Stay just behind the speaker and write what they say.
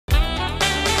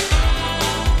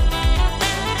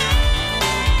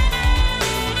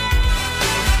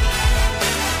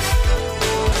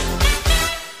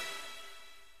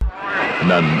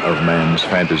None of man's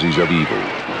fantasies of evil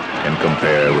can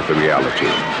compare with the reality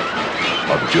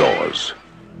of Jaws.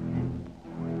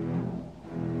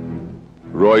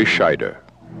 Roy Scheider,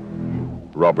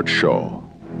 Robert Shaw,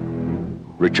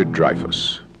 Richard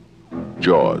Dreyfuss.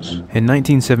 Jaws. In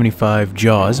 1975,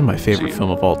 Jaws, my favorite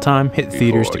film of all time, hit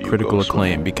theaters to critical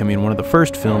acclaim, becoming one of the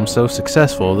first films so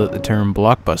successful that the term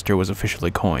blockbuster was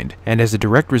officially coined. And as a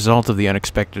direct result of the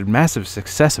unexpected massive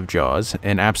success of Jaws,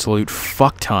 an absolute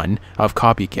fuck-ton of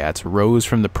copycats rose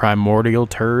from the primordial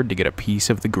turd to get a piece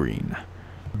of the green.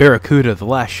 Barracuda, the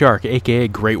Last Shark, aka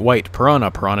Great White,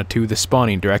 Piranha 2, The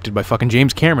Spawning, directed by fucking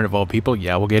James Cameron of all people,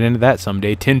 yeah, we'll get into that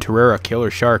someday, Tintorera, Killer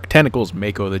Shark, Tentacles,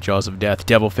 Mako, The Jaws of Death,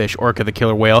 Devilfish, Orca the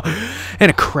Killer Whale, and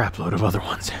a crapload of other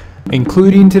ones.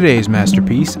 Including today's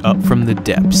masterpiece, Up from the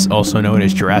Depths, also known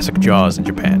as Jurassic Jaws in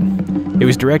Japan. It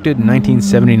was directed in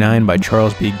 1979 by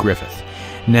Charles B. Griffith.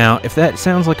 Now, if that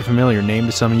sounds like a familiar name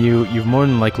to some of you, you've more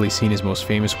than likely seen his most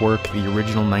famous work, the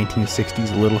original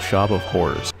 1960s Little Shop of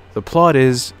Horrors. The plot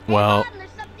is, well,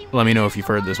 let me know if you've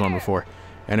heard this one before.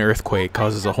 An earthquake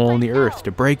causes a hole in the earth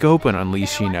to break open,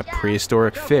 unleashing a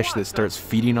prehistoric fish that starts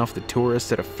feeding off the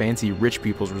tourists at a fancy rich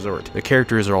people's resort. The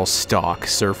characters are all stock: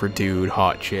 surfer dude,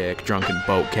 hot chick, drunken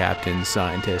boat captain,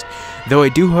 scientist. Though I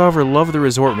do, however, love the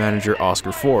resort manager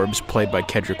Oscar Forbes, played by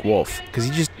Kedrick Wolfe,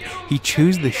 because he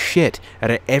chews the shit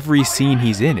out of every scene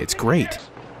he's in. It's great.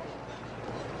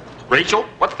 Rachel,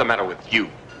 what's the matter with you?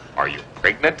 Are you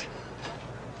pregnant?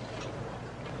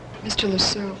 Mr.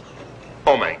 Lasseau.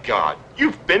 Oh my God,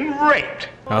 you've been raped!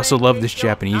 I also love this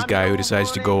Japanese guy who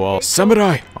decides to go all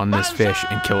samurai on this fish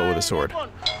and kill it with a sword.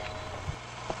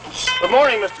 Good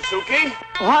morning, Mr. Suki.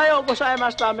 Ohio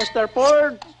gozaimashita, Mr.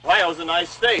 Ford. Ohio's a nice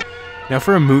state. Now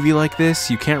for a movie like this,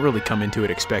 you can't really come into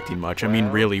it expecting much. I mean,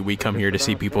 really, we come here to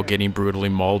see people getting brutally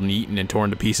mauled and eaten and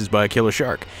torn to pieces by a killer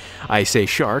shark. I say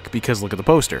shark because look at the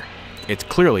poster. It's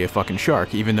clearly a fucking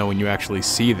shark, even though when you actually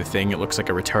see the thing, it looks like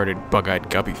a retarded,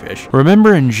 bug-eyed guppy fish.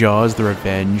 Remember in Jaws: The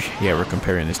Revenge? Yeah, we're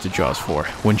comparing this to Jaws 4.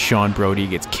 When Sean Brody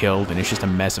gets killed and it's just a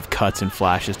mess of cuts and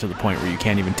flashes to the point where you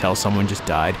can't even tell someone just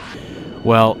died.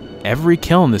 Well, every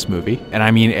kill in this movie, and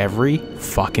I mean every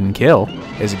fucking kill,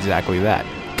 is exactly that.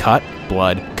 Cut,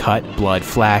 blood,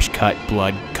 flash, cut,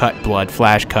 blood,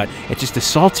 flash, cut. It just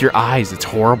assaults your eyes. It's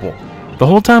horrible. The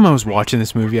whole time I was watching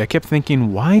this movie, I kept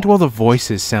thinking, why do all the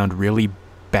voices sound really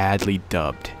badly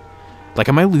dubbed? Like,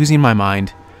 am I losing my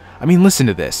mind? I mean, listen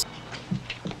to this.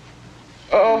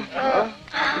 I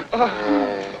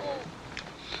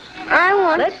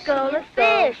want to go to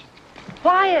fish.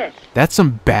 Quiet. That's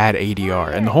some bad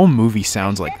ADR, and the whole movie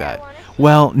sounds like that.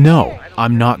 Well, no,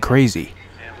 I'm not crazy.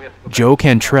 Joe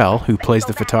Cantrell, who plays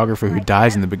the photographer who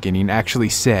dies in the beginning, actually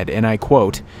said, and I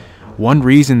quote, "One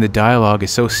reason the dialogue is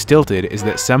so stilted is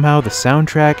that somehow the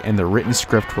soundtrack and the written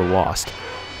script were lost.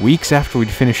 Weeks after we'd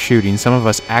finished shooting, some of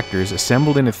us actors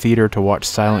assembled in a theater to watch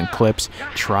silent clips,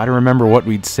 try to remember what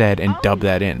we'd said, and dub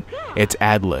that in. It's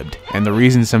ad-libbed, and the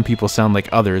reason some people sound like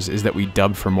others is that we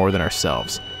dubbed for more than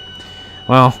ourselves."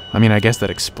 Well, I mean, I guess that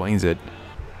explains it.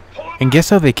 And guess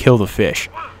how they kill the fish?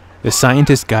 The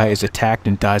scientist guy is attacked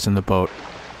and dies on the boat.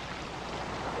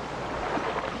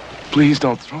 Please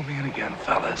don't throw me in again,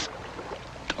 fellas.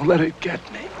 Don't let it get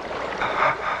me.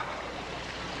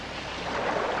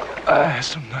 I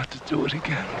asked him not to do it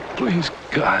again. Please,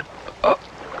 God.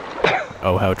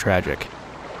 Oh, how tragic.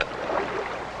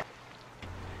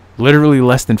 Literally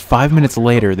less than 5 minutes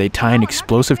later, they tie an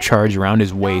explosive charge around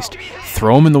his waist,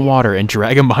 throw him in the water, and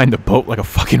drag him behind the boat like a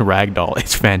fucking ragdoll.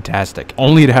 It's fantastic.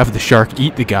 Only to have the shark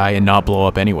eat the guy and not blow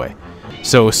up anyway.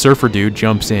 So a surfer dude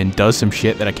jumps in, does some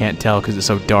shit that I can't tell because it's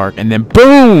so dark, and then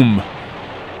BOOM!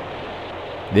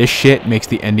 This shit makes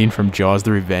the ending from Jaws: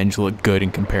 The Revenge look good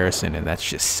in comparison, and that's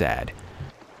just sad.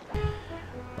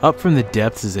 Up from the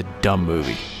Depths is a dumb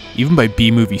movie. Even by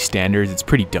B-movie standards, it's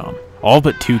pretty dumb. All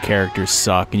but 2 characters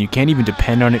suck, and you can't even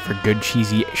depend on it for good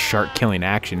cheesy shark-killing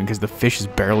action because the fish is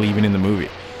barely even in the movie.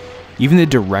 Even the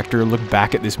director looked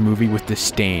back at this movie with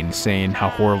disdain, saying how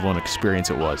horrible an experience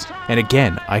it was. And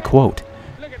again, I quote,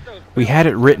 "We had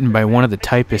it written by one of the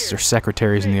typists or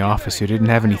secretaries in the office who didn't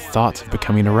have any thoughts of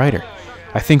becoming a writer.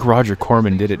 I think Roger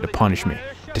Corman did it to punish me,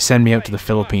 to send me out to the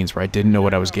Philippines where I didn't know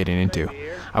what I was getting into.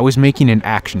 I was making an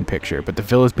action picture, but the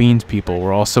Philippines people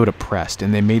were all so depressed,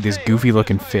 and they made this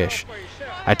goofy-looking fish.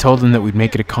 I told them that we'd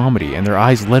make it a comedy, and their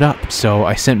eyes lit up, so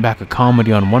I sent back a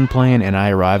comedy on one plan, and I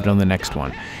arrived on the next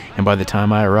one. And by the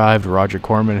time I arrived, Roger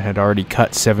Corman had already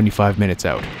cut 75 minutes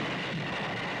out."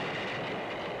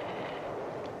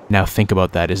 Now think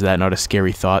about that. Is that not a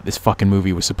scary thought? This fucking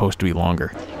movie was supposed to be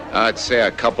longer. I'd say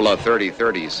a couple of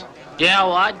 30-30s. Yeah,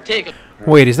 well, I'd take it.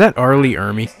 Wait, is that Arlie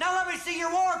Ermy? No,